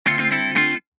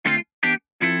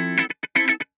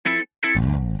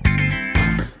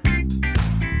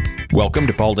Welcome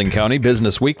to Paulding County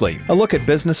Business Weekly, a look at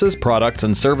businesses, products,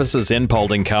 and services in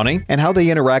Paulding County and how they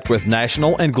interact with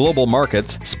national and global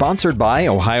markets, sponsored by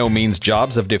Ohio Means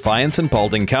Jobs of Defiance in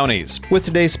Paulding Counties. With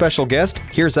today's special guest,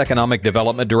 here's Economic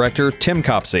Development Director Tim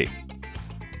Copsey.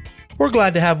 We're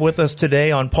glad to have with us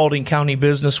today on Paulding County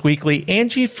Business Weekly,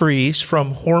 Angie Freese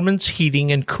from Hormann's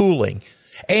Heating and Cooling,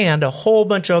 and a whole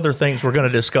bunch of other things we're going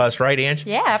to discuss, right,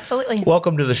 Angie? Yeah, absolutely.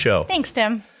 Welcome to the show. Thanks,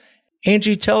 Tim.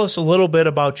 Angie, tell us a little bit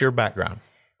about your background.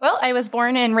 Well, I was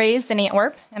born and raised in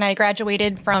Antwerp, and I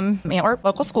graduated from Antwerp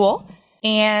Local School,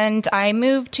 and I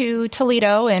moved to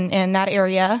Toledo in that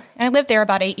area, and I lived there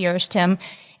about 8 years, Tim.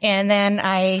 And then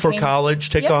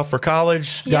college, off for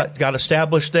college, got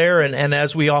established there, and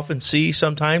as we often see,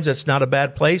 sometimes it's not a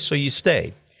bad place, so you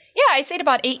stayed. Yeah, I stayed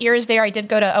about 8 years there. I did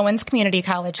go to Owens Community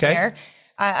College there.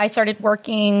 I started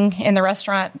working in the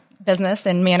restaurant business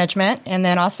and management, and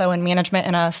then also in management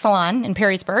in a salon in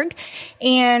Perrysburg.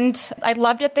 And I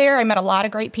loved it there. I met a lot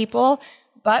of great people.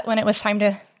 But when it was time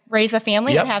to raise a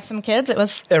family and have some kids, it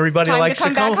was everybody time likes to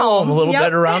come go back home a little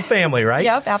bit around family, right?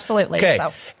 Yep, absolutely. Okay.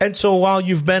 And so while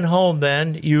you've been home,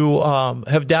 then you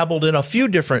have dabbled in a few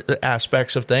different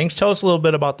aspects of things. Tell us a little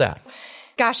bit about that.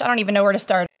 Gosh, I don't even know where to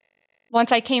start.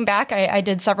 Once I came back, I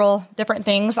did several different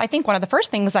things. I think one of the first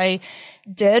things I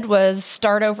did was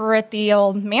start over at the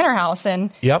old Manor House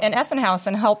in Essen House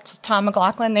and helped Tom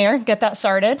McLaughlin there get that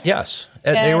started. Yes.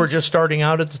 And they were just starting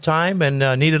out at the time and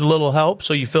needed a little help,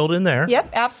 so you filled in there. Yep,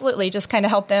 absolutely. Just kind of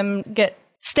help them get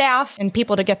staff and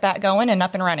people to get that going and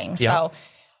up and running. Yep. So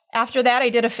after that, I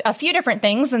did a few different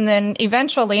things. And then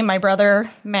eventually my brother,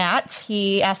 Matt,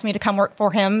 he asked me to come work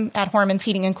for him at Hormann's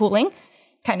Heating and Cooling.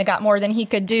 Kind of got more than he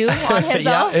could do on his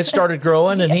own. It started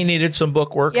growing, and he needed some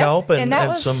bookwork help and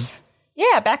was, some.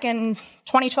 Yeah, back in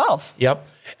 2012. Yep.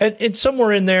 And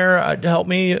somewhere in there, help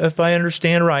me if I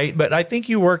understand right, but I think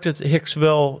you worked at the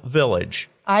Hicksville Village.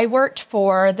 I worked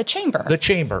for the Chamber. The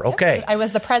Chamber, okay. Yep. I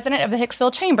was the president of the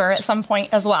Hicksville Chamber at some point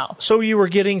as well. So you were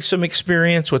getting some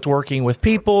experience with working with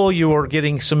people. You were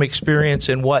getting some experience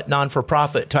in what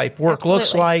non-for-profit type work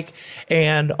looks like.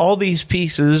 And all these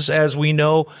pieces, as we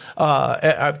know,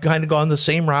 I've kind of gone the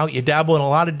same route. You dabble in a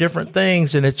lot of different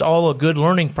things, and it's all a good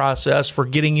learning process for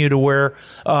getting you to where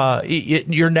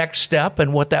your next step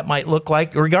and what that might look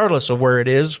like, regardless of where it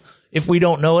is, if we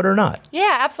don't know it or not.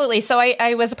 Yeah, absolutely. So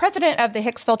I was the president of the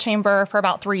Hicksville Chamber for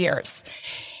about 3 years.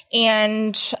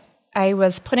 And I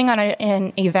was putting on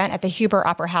an event at the Huber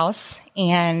Opera House,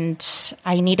 and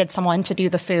I needed someone to do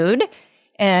the food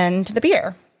and the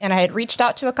beer. And I had reached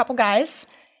out to a couple guys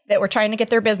that were trying to get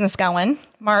their business going,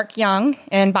 Mark Young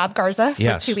and Bob Garza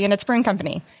for Two Bandits Brewing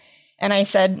Company. And I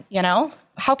said,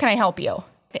 how can I help you?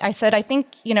 I said, I think,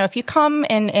 if you come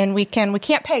and we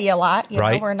can't pay you a lot,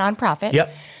 know, we're a nonprofit.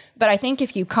 Yep. But I think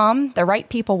if you come, the right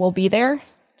people will be there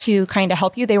to kind of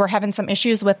help you. They were having some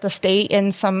issues with the state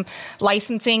and some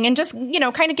licensing and just,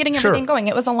 kind of getting everything going.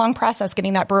 It was a long process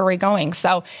getting that brewery going.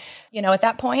 So, at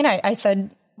that point, I said,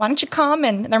 why don't you come?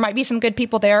 And there might be some good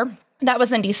people there. That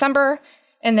was in December.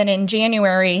 And then in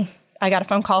January, I got a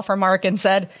phone call from Mark and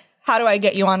said, how do I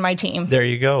get you on my team? There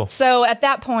you go. So at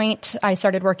that point, I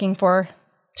started working for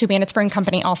Two Bandits Brewing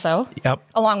Company also,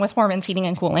 along with Hormann's Heating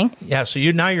and Cooling. Yeah, so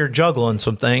you're juggling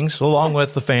some things along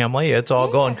with the family. It's all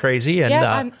going crazy. And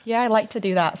I like to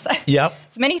do that. So, so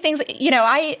many things.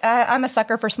 I'm a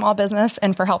sucker for small business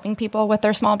and for helping people with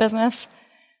their small business.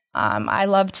 I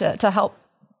love to help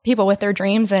people with their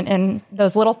dreams and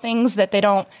those little things that they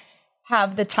don't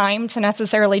have the time to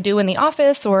necessarily do in the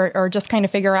office or just kind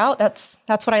of figure out. That's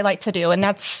what I like to do, and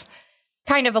that's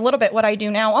kind of a little bit what I do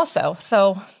now also.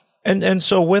 So. And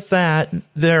so with that,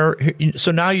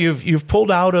 so now you've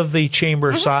pulled out of the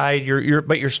chamber side.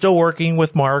 But you're still working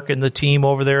with Mark and the team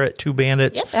over there at Two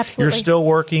Bandits. Yep, absolutely. You're still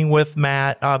working with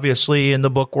Matt, obviously, in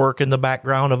the bookwork and the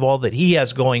background of all that he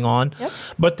has going on. Yep.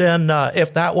 But then,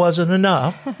 if that wasn't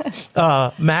enough,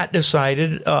 Matt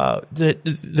decided that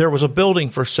there was a building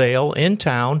for sale in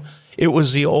town. It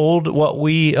was the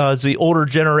the older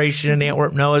generation in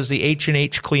Antwerp know as the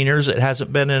H&H Cleaners. It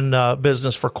hasn't been in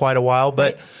business for quite a while,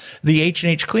 but the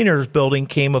H&H Cleaners building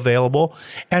came available,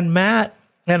 and Matt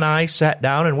and I sat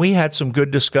down and we had some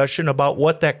good discussion about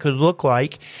what that could look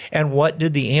like and what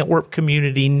did the Antwerp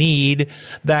community need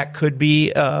that could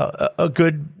be a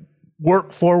good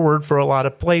work forward for a lot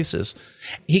of places.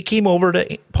 He came over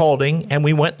to Paulding and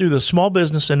we went through the Small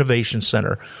Business Innovation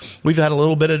Center. We've had a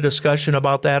little bit of discussion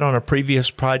about that on a previous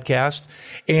podcast.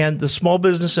 And the Small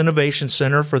Business Innovation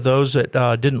Center, for those that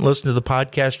didn't listen to the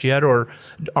podcast yet or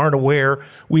aren't aware,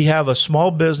 we have a small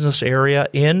business area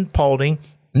in Paulding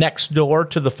next door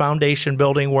to the foundation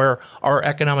building where our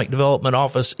economic development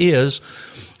office is.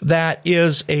 That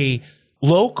is a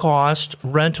low-cost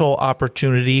rental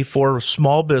opportunity for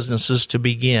small businesses to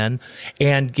begin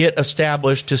and get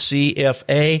established to see if,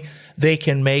 A, they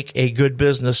can make a good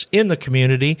business in the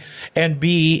community, and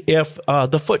B, if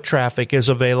the foot traffic is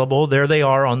available. There they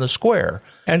are on the square.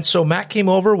 And so Matt came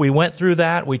over. We went through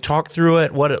that. We talked through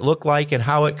it, what it looked like and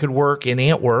how it could work in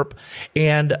Antwerp.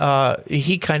 And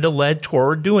he kind of led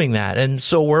toward doing that. And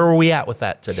so where are we at with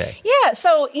that today? Yeah.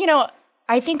 So,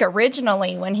 I think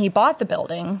originally when he bought the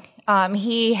building,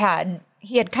 he had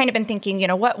kind of been thinking,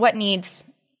 what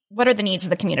are the needs of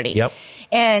the community? Yep.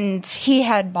 And he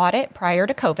had bought it prior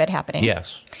to COVID happening.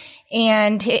 Yes.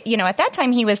 And, at that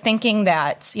time he was thinking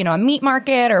that, a meat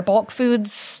market or bulk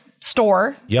foods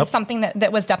store Yep. is something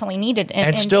that was definitely needed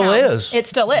in still town. is. It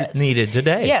still is. Needed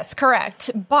today. Yes,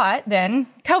 correct. But then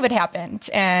COVID happened,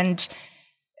 and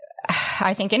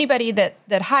I think anybody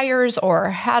that hires or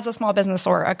has a small business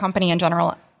or a company in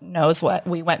general knows what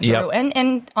we went through,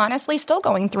 and honestly still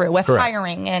going through with Correct.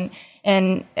 hiring and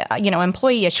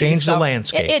employee issues. Changed the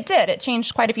landscape. It did. It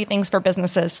changed quite a few things for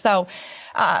businesses. So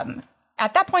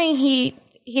at that point, he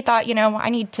thought, I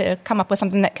need to come up with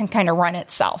something that can kind of run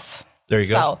itself. There you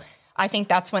go. So I think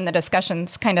that's when the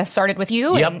discussions kind of started with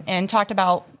you Yep. and talked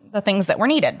about the things that were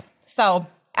needed. So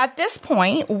at this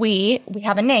point, we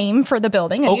have a name for the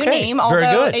building, a new name. Very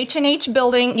Although good. H&H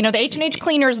building, the H&H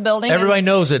Cleaners building. Everybody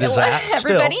knows it is that.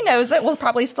 Everybody knows it. We'll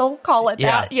probably still call it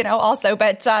that, also.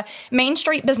 But Main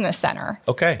Street Business Center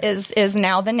is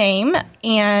now the name.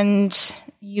 And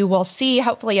you will see,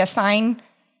 hopefully, a sign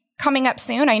coming up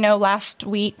soon. I know last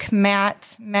week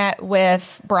Matt met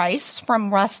with Bryce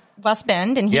from West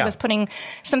Bend, and he was putting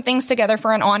some things together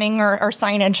for an awning or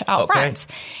signage out front.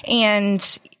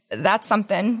 And that's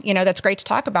something, that's great to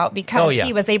talk about because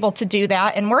he was able to do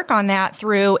that and work on that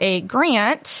through a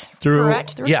grant.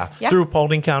 Through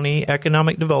Paulding County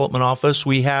Economic Development Office.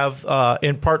 We have,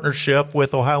 in partnership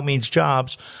with Ohio Means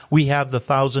Jobs, we have the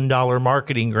 $1,000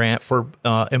 marketing grant for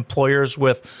employers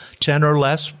with 10 or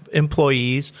less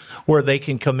employees where they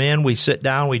can come in. We sit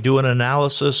down, we do an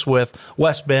analysis with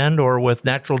West Bend or with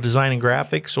Natural Design and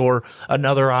Graphics or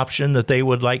another option that they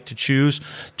would like to choose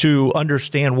to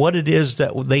understand what it is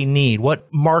that they need. What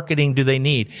marketing do they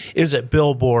need? Is it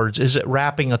billboards? Is it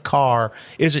wrapping a car?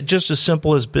 Is it just as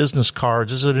simple as business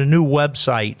cards? Is it a new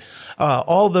website?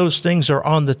 All those things are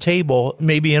on the table,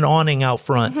 maybe an awning out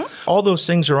front. Mm-hmm. All those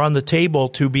things are on the table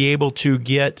to be able to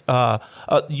get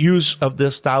use of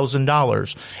this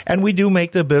 $1,000. And we do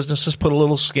make the businesses put a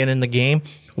little skin in the game.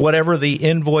 Whatever the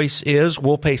invoice is,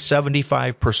 we'll pay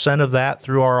 75% of that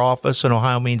through our office in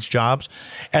Ohio Means Jobs.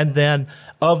 And then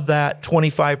of that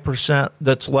 25%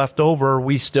 that's left over,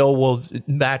 we still will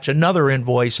match another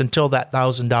invoice until that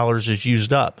 $1,000 is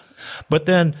used up. But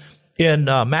then in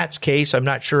Matt's case, I'm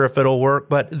not sure if it'll work,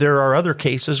 but there are other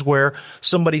cases where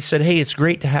somebody said, hey, it's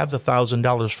great to have the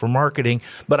 $1,000 for marketing,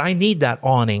 but I need that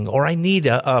awning or I need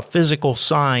a physical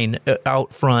sign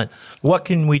out front. What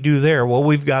can we do there? Well,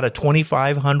 we've got a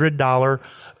 $2,500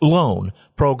 loan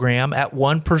program at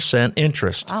 1%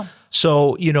 interest. Wow.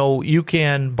 So, you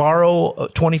can borrow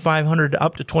 $2,500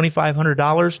 up to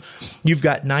 $2,500. You've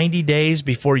got 90 days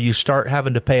before you start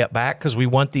having to pay it back because we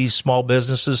want these small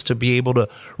businesses to be able to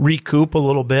recoup a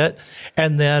little bit.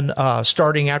 And then,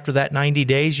 starting after that 90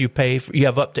 days, you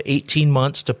have up to 18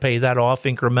 months to pay that off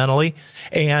incrementally.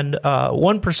 And,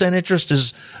 1% interest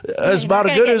is about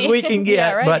as good as we can get,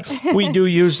 yeah, right. But we do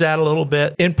use that a little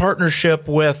bit. In partnership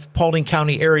with Paulding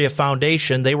County Area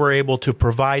Foundation, they were able to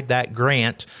provide that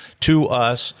grant to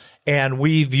us, and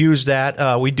we've used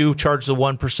that. We do charge the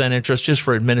 1% interest just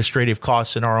for administrative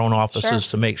costs in our own offices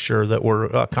to make sure that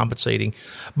we're compensating.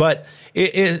 But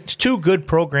it's two good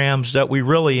programs that we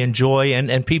really enjoy,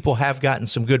 and people have gotten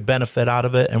some good benefit out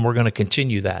of it, and we're going to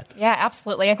continue that. Yeah,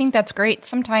 absolutely. I think that's great.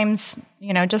 Sometimes,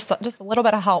 just a little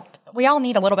bit of help. We all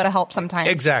need a little bit of help sometimes.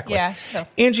 Exactly. Yeah. So.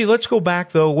 Angie, let's go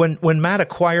back, though. When Matt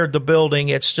acquired the building,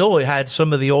 it still had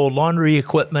some of the old laundry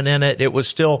equipment in it. It was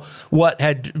still what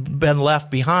had been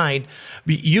left behind.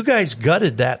 You guys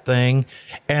gutted that thing,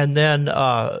 and then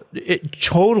it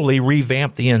totally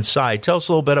revamped the inside. Tell us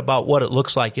a little bit about what it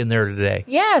looks like in there today.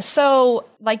 Yeah. So,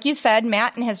 like you said,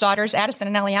 Matt and his daughters, Addison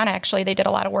and Eliana, actually, they did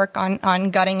a lot of work on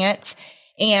gutting it.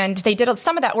 And they did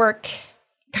some of that work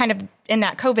kind of in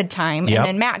that COVID time. Yep. And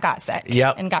then Matt got sick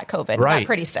and got COVID, got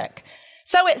pretty sick.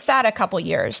 So it sat a couple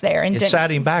years there. And it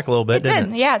sat him back a little bit,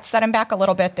 didn't it? Yeah, it set him back a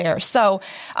little bit there. So,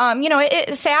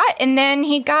 it sat, and then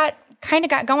he got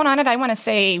going on it, I want to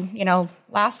say,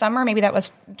 last summer, maybe that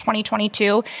was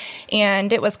 2022.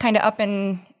 And it was kind of up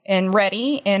and and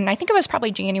ready. And I think it was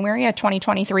probably January,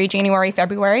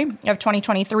 February of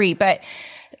 2023. But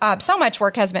so much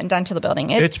work has been done to the building.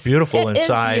 It's beautiful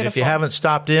inside. Beautiful. If you haven't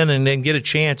stopped in and then get a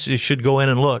chance, you should go in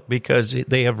and look, because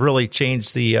they have really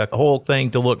changed the whole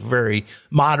thing to look very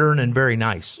modern and very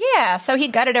nice. Yeah. So he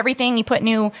gutted everything. He put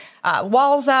new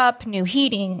walls up, new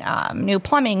heating, new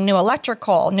plumbing, new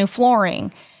electrical, new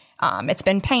flooring. It's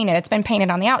been painted. It's been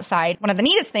painted on the outside. One of the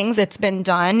neatest things that's been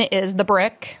done is the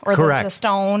brick or the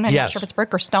stone. I'm not sure if it's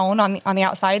brick or stone on the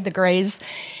outside, the grays.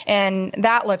 And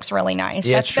that looks really nice.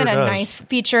 Yeah, that's been a nice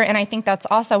feature. And I think that's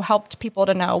also helped people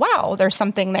to know, wow, there's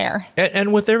something there.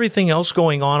 And with everything else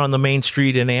going on the main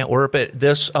street in Antwerp,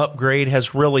 this upgrade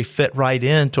has really fit right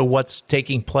into what's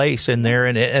taking place in there.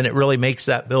 And it really makes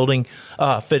that building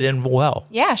fit in well.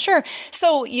 Yeah, sure.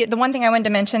 So the one thing I wanted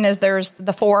to mention is there's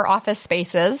the 4 office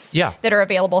spaces. That are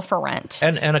available for rent.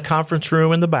 And a conference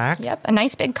room in the back. Yep. A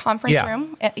nice big conference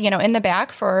room, in the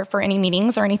back for any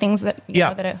meetings or any things that,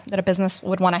 that a business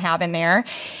would want to have in there.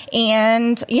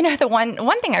 And, the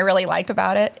one thing I really like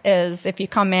about it is if you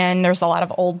come in, there's a lot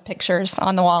of old pictures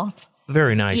on the wall.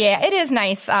 Very nice. Yeah, it is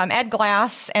nice. Ed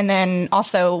Glass and then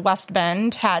also West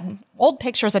Bend had old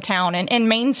pictures of town and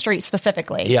Main Street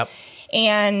specifically. Yep.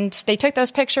 And they took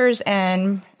those pictures,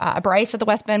 and Bryce at the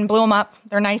West Bend blew them up.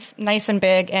 They're nice and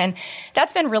big. And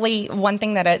that's been really one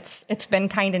thing that it's been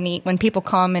kind of neat when people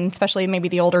come, and especially maybe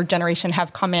the older generation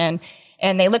have come in,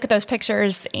 and they look at those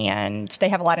pictures and they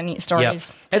have a lot of neat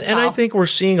stories. Yep. And I think we're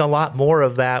seeing a lot more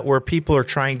of that, where people are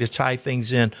trying to tie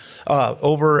things in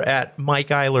over at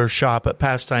Mike Eiler's shop at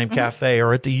Pastime Cafe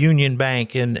or at the Union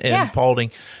Bank in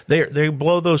Paulding. They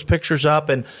blow those pictures up,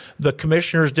 and the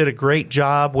commissioners did a great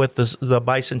job with the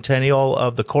bicentennial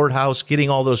of the courthouse, getting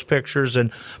all those pictures.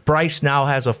 And Bryce now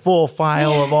has a full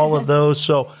file of all of those.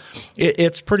 So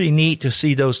it's pretty neat to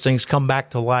see those things come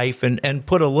back to life and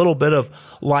put a little bit of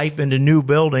life into new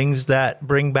buildings that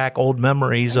bring back old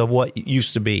memories of what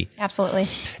used to be. Absolutely.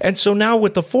 And so now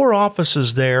with the 4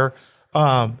 offices there,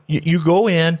 you go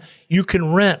in, you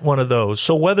can rent one of those.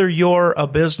 So whether you're a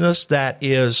business that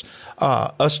is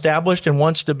established and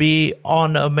wants to be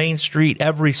on a main street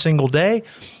every single day,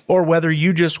 or whether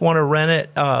you just want to rent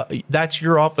it, that's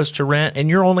your office to rent, and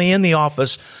you're only in the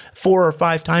office 4 or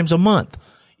 5 times a month.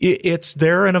 It's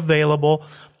there and available.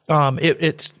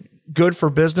 It's good for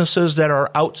businesses that are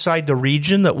outside the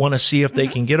region that want to see if they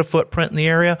can get a footprint in the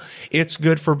area. It's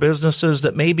good for businesses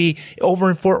that may be over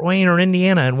in Fort Wayne or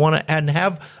Indiana and want to and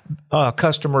have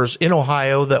customers in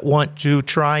Ohio that want to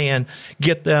try and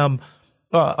get them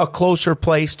a closer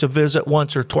place to visit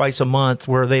once or twice a month,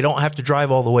 where they don't have to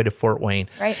drive all the way to Fort Wayne.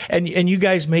 Right. And you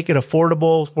guys make it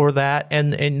affordable for that,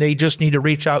 and they just need to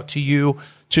reach out to you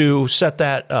to set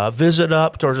that visit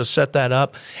up, or to set that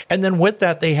up. And then with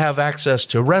that, they have access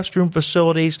to restroom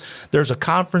facilities. There's a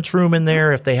conference room in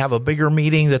there if they have a bigger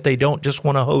meeting that they don't just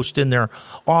want to host in their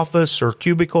office or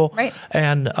cubicle. Right.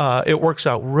 And it works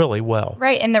out really well.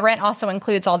 Right. And the rent also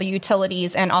includes all the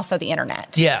utilities and also the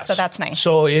internet. Yes. So that's nice.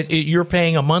 So you're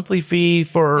paying a monthly fee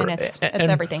for... And it's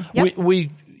everything. Yep.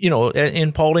 We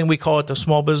in Paulding, we call it the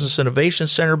Small Business Innovation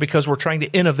Center, because we're trying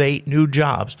to innovate new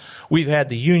jobs. We've had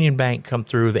the Union Bank come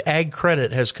through. The Ag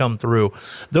Credit has come through.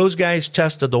 Those guys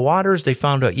tested the waters. They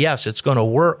found out, yes, it's going to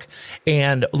work.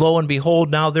 And lo and behold,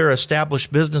 now they're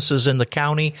established businesses in the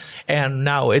county. And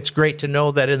now it's great to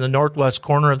know that in the northwest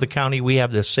corner of the county, we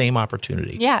have the same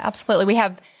opportunity. Yeah, absolutely. We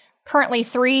have currently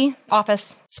 3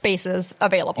 office spaces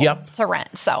available to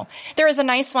rent. So there is a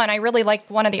nice one. I really like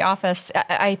one of the office.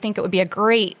 I think it would be a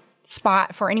great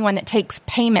spot for anyone that takes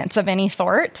payments of any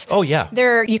sort. Oh, yeah.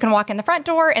 There, you can walk in the front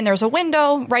door, and there's a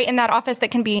window right in that office that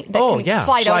can slide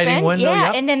sliding open. Window,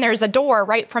 yeah, and then there's a door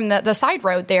right from the side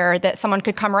road there that someone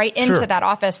could come right into that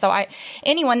office. So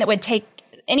anyone that would take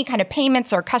any kind of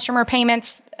payments or customer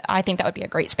payments, I think that would be a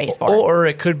great space for. Or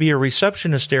it could be a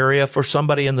receptionist area for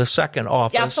somebody in the second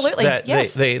office. Yeah, absolutely.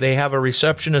 Yes. They have a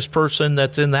receptionist person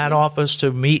that's in that office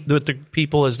to meet with the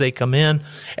people as they come in.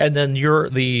 And then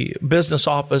the business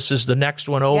office is the next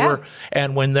one over. Yeah.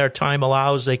 And when their time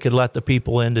allows, they could let the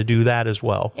people in to do that as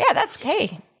well. Yeah, that's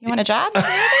okay. You want a job?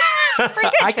 That's pretty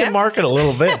good, I can market a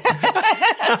little bit.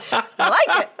 I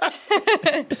like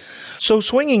it. So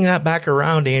swinging that back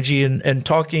around, Angie, and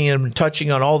talking and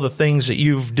touching on all the things that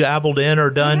you've dabbled in or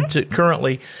done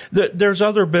currently, there's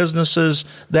other businesses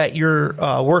that you're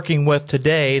working with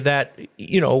today that,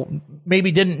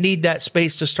 maybe didn't need that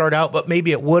space to start out, but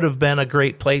maybe it would have been a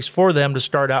great place for them to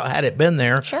start out had it been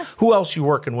there. Sure. Who else you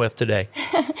working with today?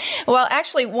 Well,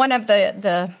 actually, one of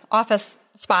the office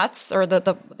spots or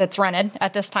the that's rented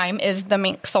at this time is the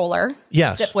Mink Solar.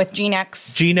 Yes. With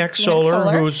Geenex. Geenex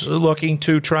Solar, who's looking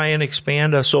to try and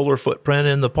expand a solar footprint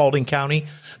in the Paulding County.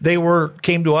 They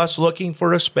came to us looking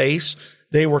for a space.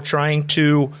 They were trying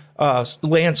to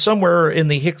land somewhere in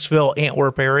the Hicksville,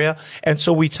 Antwerp area. And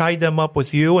so we tied them up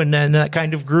with you, and then that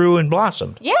kind of grew and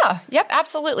blossomed. Yeah. Yep.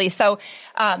 Absolutely. So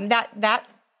that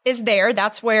is there.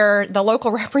 That's where the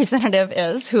local representative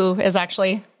is, who is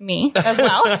actually me as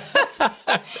well.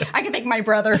 I can thank my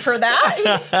brother for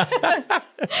that.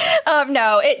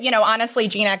 Honestly,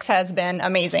 Geenex has been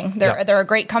amazing. They're a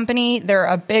great company. They're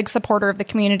a big supporter of the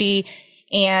community,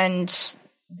 and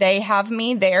they have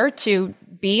me there to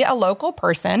be a local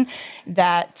person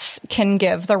that can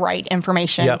give the right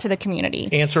information to the community.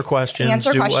 Answer questions.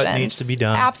 Do what needs to be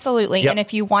done. Absolutely. Yep. And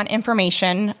if you want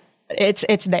information,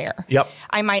 it's there. Yep.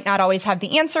 I might not always have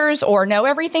the answers or know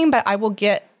everything, but I will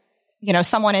get,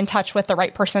 someone in touch with the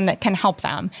right person that can help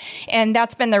them. And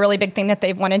that's been the really big thing that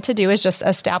they've wanted to do, is just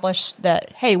establish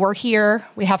that, hey, we're here.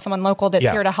 We have someone local that's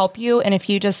here to help you. And if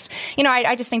you just,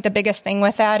 I just think the biggest thing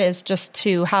with that is just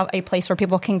to have a place where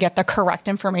people can get the correct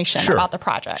information about the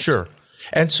project. Sure.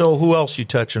 And so who else you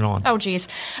touching on? Oh, geez.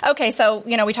 Okay. So,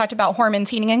 we talked about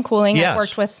Hormann's Heating and Cooling. Yes. I've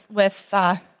worked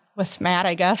with Matt,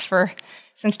 I guess,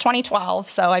 since 2012.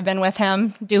 So I've been with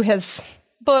him, do his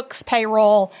books,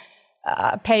 payroll,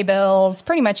 pay bills,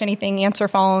 pretty much anything, answer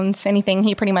phones, anything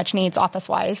he pretty much needs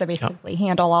office-wise. I basically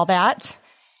handle all that.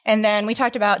 And then we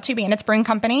talked about Two Bandits Brewing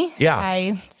Company. Yeah.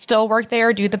 I still work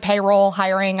there, do the payroll,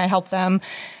 hiring. I help them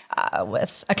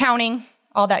with accounting,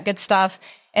 all that good stuff.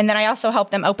 And then I also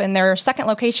help them open their second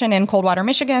location in Coldwater,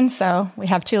 Michigan. So we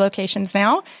have 2 locations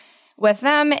now with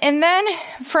them. And then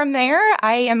from there,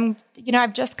 I am,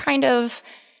 I've just kind of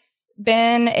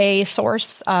been a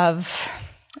source of,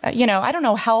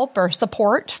 help or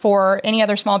support for any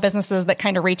other small businesses that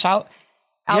kind of reach out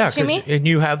to me. And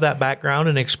you have that background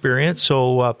and experience,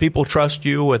 so people trust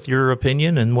you with your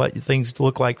opinion and what things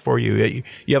look like for you.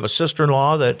 You have a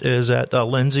sister-in-law that is at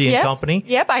Lindsay and Company.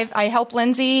 Yep, I help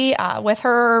Lindsay with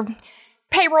her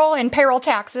payroll and payroll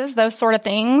taxes, those sort of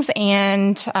things.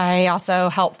 And I also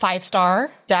help 5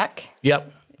 Star Deck.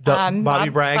 Yep. Bobby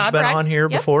Bragg's been on here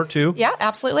before, too. Yeah,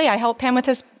 absolutely. I help him with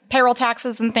his payroll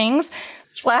taxes and things.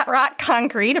 Flat Rock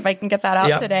Concrete, if I can get that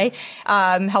out today.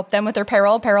 Help them with their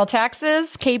payroll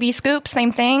taxes. KB Scoop,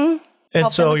 same thing. And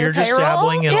so you're just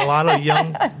dabbling in a lot of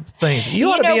young things. You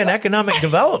ought to be in economic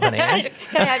development, Angie.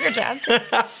 Can I have your job too?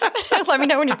 Let me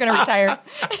know when you're going to retire.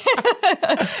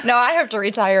 No, I have to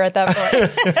retire at that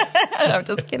point. No, I'm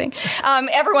just kidding.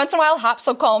 Every once in a while, Hops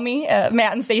will call me.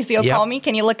 Matt and Stacey will call me.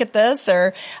 Can you look at this?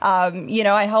 Or,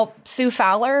 I help Sue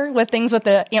Fowler with things with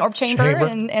the Antwerp Chamber.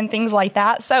 And things like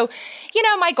that. So,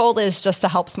 my goal is just to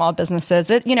help small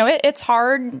businesses. It's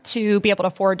hard to be able to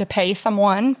afford to pay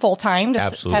someone full time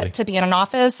to be in an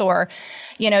office or,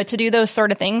 to do those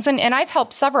sort of things. And I've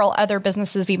helped several other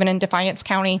businesses, even in Defiance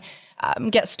County,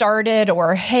 get started,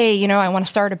 or, hey, I want to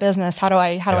start a business. How do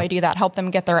I do that? Help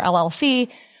them get their LLC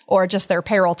or just their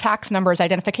payroll tax numbers,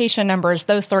 identification numbers,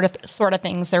 those sort of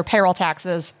things, their payroll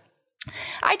taxes.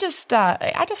 I just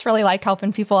really like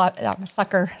helping people out. I'm a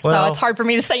sucker. So it's hard for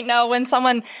me to say no when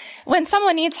someone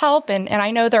needs help, and I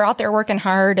know they're out there working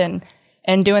hard and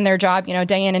doing their job,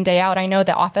 day in and day out. I know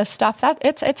the office stuff, that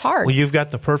it's hard. Well, you've got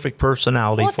the perfect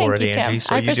personality for it, Angie.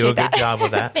 So you do a good job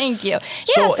with that. Thank you.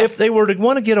 So if they were to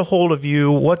want to get a hold of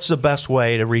you, what's the best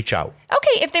way to reach out?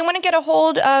 Okay, if they want to get a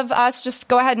hold of us, just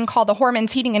go ahead and call the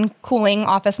Hormann's Heating and Cooling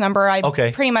office number. I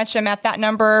pretty much am at that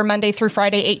number Monday through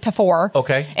Friday, 8 to 4.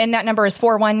 Okay. And that number is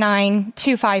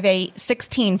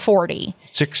 419-258-1640.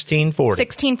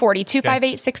 1640,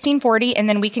 258-1640. And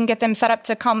then we can get them set up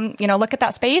to come, look at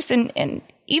that space. And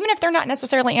even if they're not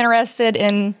necessarily interested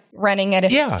in renting it,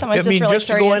 if someone's just really just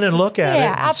curious. To go in and look at it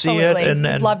and absolutely. See it.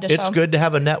 And love to it's good to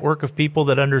have a network of people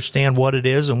that understand what it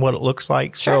is and what it looks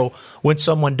like. Sure. So when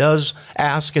someone does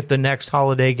ask at the next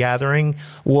holiday gathering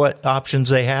what options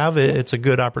they have, it's a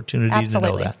good opportunity to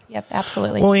know that. Yep,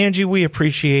 absolutely. Well, Angie, we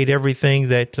appreciate everything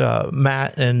that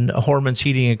Matt and Hormann's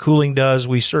Heating and Cooling does.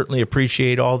 We certainly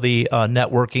appreciate all the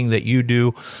networking that you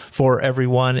do for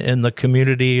everyone in the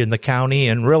community, in the county,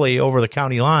 and really over the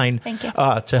county line. Thank you.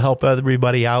 To help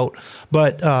everybody out.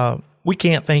 But we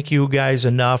can't thank you guys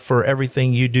enough for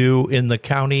everything you do in the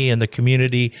county and the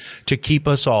community to keep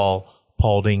us all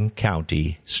Paulding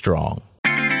County strong.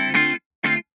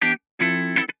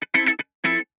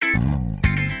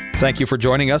 Thank you for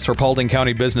joining us for Paulding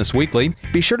County Business Weekly.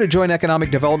 Be sure to join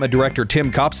Economic Development Director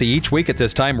Tim Copsey each week at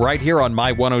this time right here on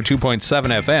My 102.7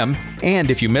 FM. And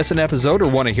if you miss an episode or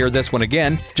want to hear this one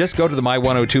again, just go to the My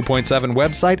 102.7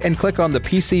 website and click on the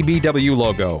PCBW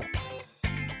logo.